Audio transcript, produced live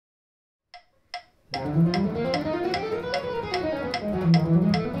In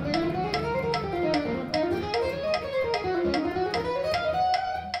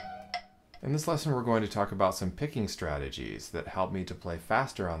this lesson, we're going to talk about some picking strategies that help me to play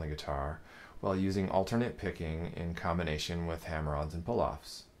faster on the guitar while using alternate picking in combination with hammer-ons and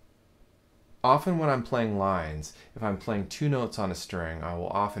pull-offs. Often when I'm playing lines, if I'm playing two notes on a string, I will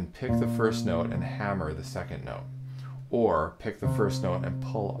often pick the first note and hammer the second note, or pick the first note and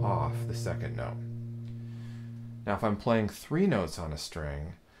pull off the second note. Now if I'm playing three notes on a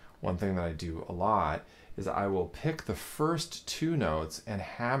string, one thing that I do a lot is I will pick the first two notes and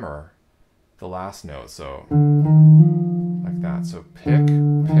hammer the last note, so like that. So pick,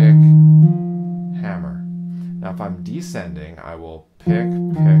 pick, hammer. Now if I'm descending, I will pick,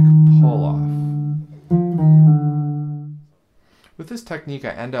 pick, pull off. With this technique,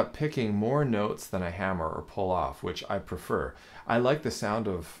 I end up picking more notes than I hammer or pull off, which I prefer. I like the sound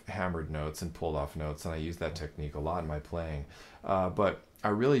of hammered notes and pulled off notes, and I use that technique a lot in my playing. But I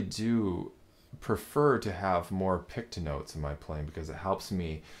really do prefer to have more picked notes in my playing because it helps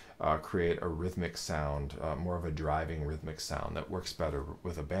me create a rhythmic sound, more of a driving rhythmic sound that works better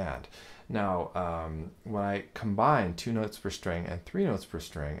with a band. Now, when I combine 2 notes per string and 3 notes per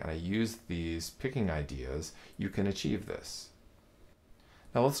string, and I use these picking ideas, you can achieve this.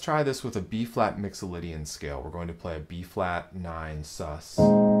 Now let's try this with a B-flat mixolydian scale. We're going to play a B-flat 9 sus.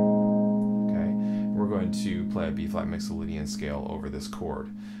 Okay, we're going to play a B-flat mixolydian scale over this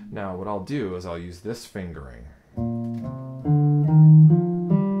chord. Now what I'll do is I'll use this fingering.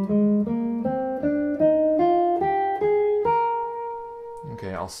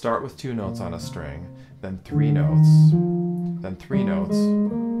 Okay, I'll start with 2 notes on a string, then 3 notes, then 3 notes,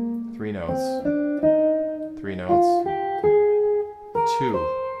 3 notes, 3 notes, 2.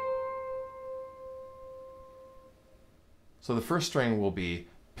 So the first string will be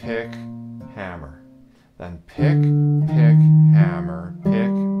pick, hammer, then pick, pick, hammer,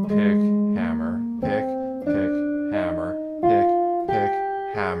 pick, pick, hammer, pick, pick, hammer, pick, pick,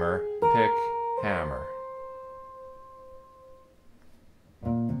 hammer, pick, hammer.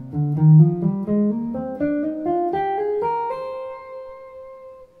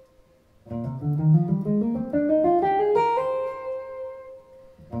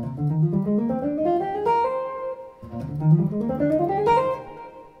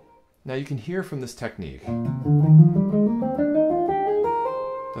 Now you can hear from this technique that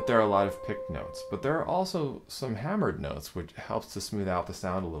there are a lot of picked notes, but there are also some hammered notes, which helps to smooth out the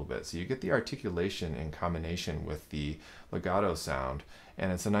sound a little bit. So you get the articulation in combination with the legato sound,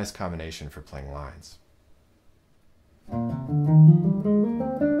 and it's a nice combination for playing lines.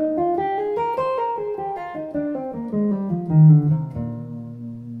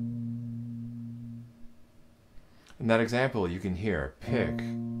 In that example, you can hear pick,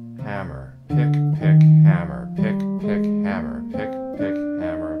 hammer, pick, pick, hammer, pick, pick, hammer, pick, pick,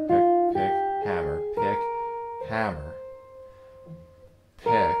 hammer, pick, pick, hammer, pick, hammer,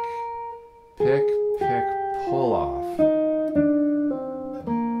 pick, pick, pick, pull off.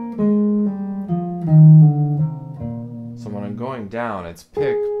 So when I'm going down, it's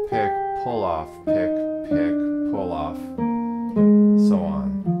pick, pick, pull off, pick, pick, pull off, so on.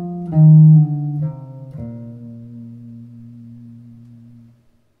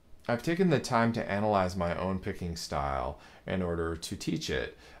 I've taken the time to analyze my own picking style in order to teach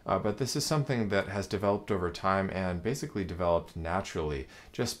it, but this is something that has developed over time and basically developed naturally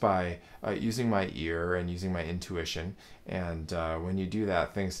just by using my ear and using my intuition. And when you do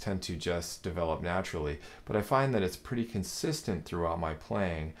that, things tend to just develop naturally. But I find that it's pretty consistent throughout my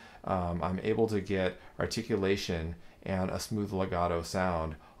playing. I'm able to get articulation and a smooth legato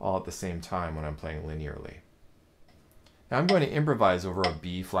sound all at the same time when I'm playing linearly. Now I'm going to improvise over a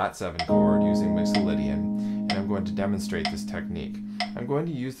B flat 7 chord using mixolydian, and I'm going to demonstrate this technique. I'm going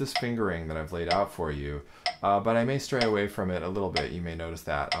to use this fingering that I've laid out for you, but I may stray away from it a little bit. You may notice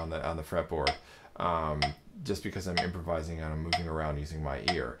that on the fretboard, just because I'm improvising and I'm moving around using my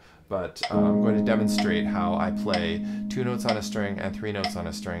ear. But I'm going to demonstrate how I play 2 notes on a string and 3 notes on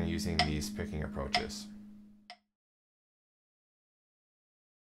a string using these picking approaches.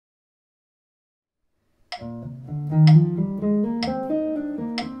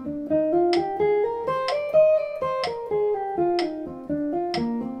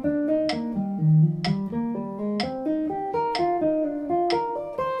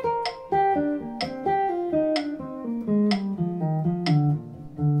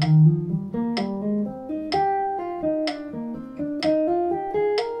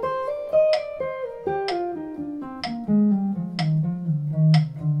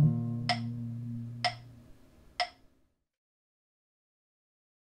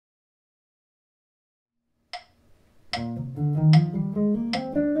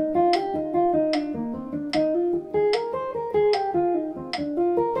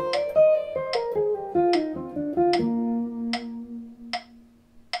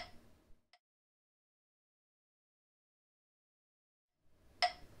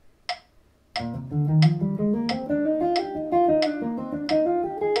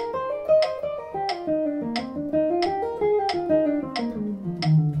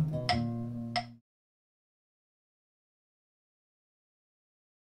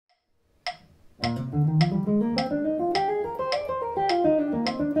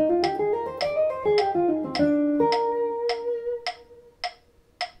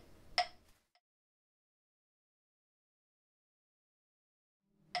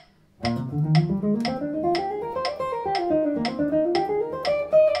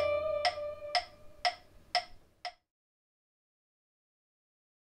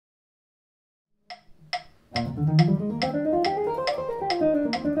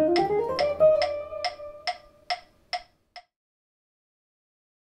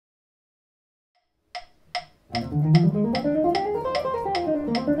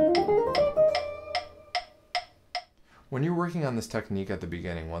 When you're working on this technique at the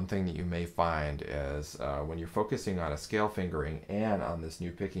beginning, one thing that you may find is when you're focusing on a scale fingering and on this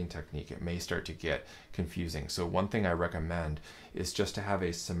new picking technique, it may start to get confusing. So one thing I recommend is just to have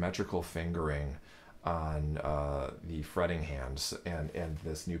a symmetrical fingering on the fretting hands and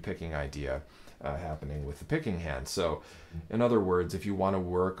this new picking idea happening with the picking hand. So in other words, if you want to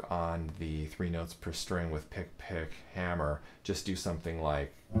work on the 3 notes per string with pick, pick, hammer, just do something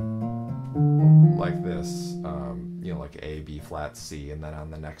like this, you know, like A, B flat, C, and then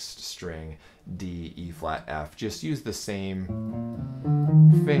on the next string, D, E flat, F. Just use the same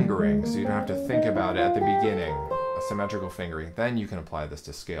fingering, so you don't have to think about it at the beginning, a symmetrical fingering. Then you can apply this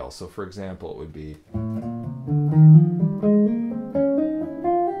to scale. So for example, it would be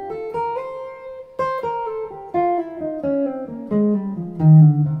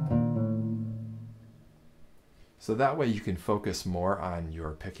so that way you can focus more on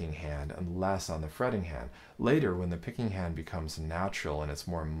your picking hand and less on the fretting hand. Later, when the picking hand becomes natural and it's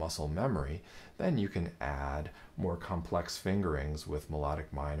more muscle memory, then you can add more complex fingerings with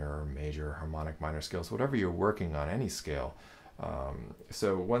melodic minor, major, harmonic minor scales, whatever you're working on, any scale.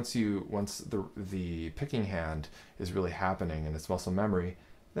 So once the picking hand is really happening and it's muscle memory,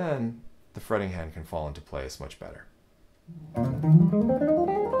 then the fretting hand can fall into place much better.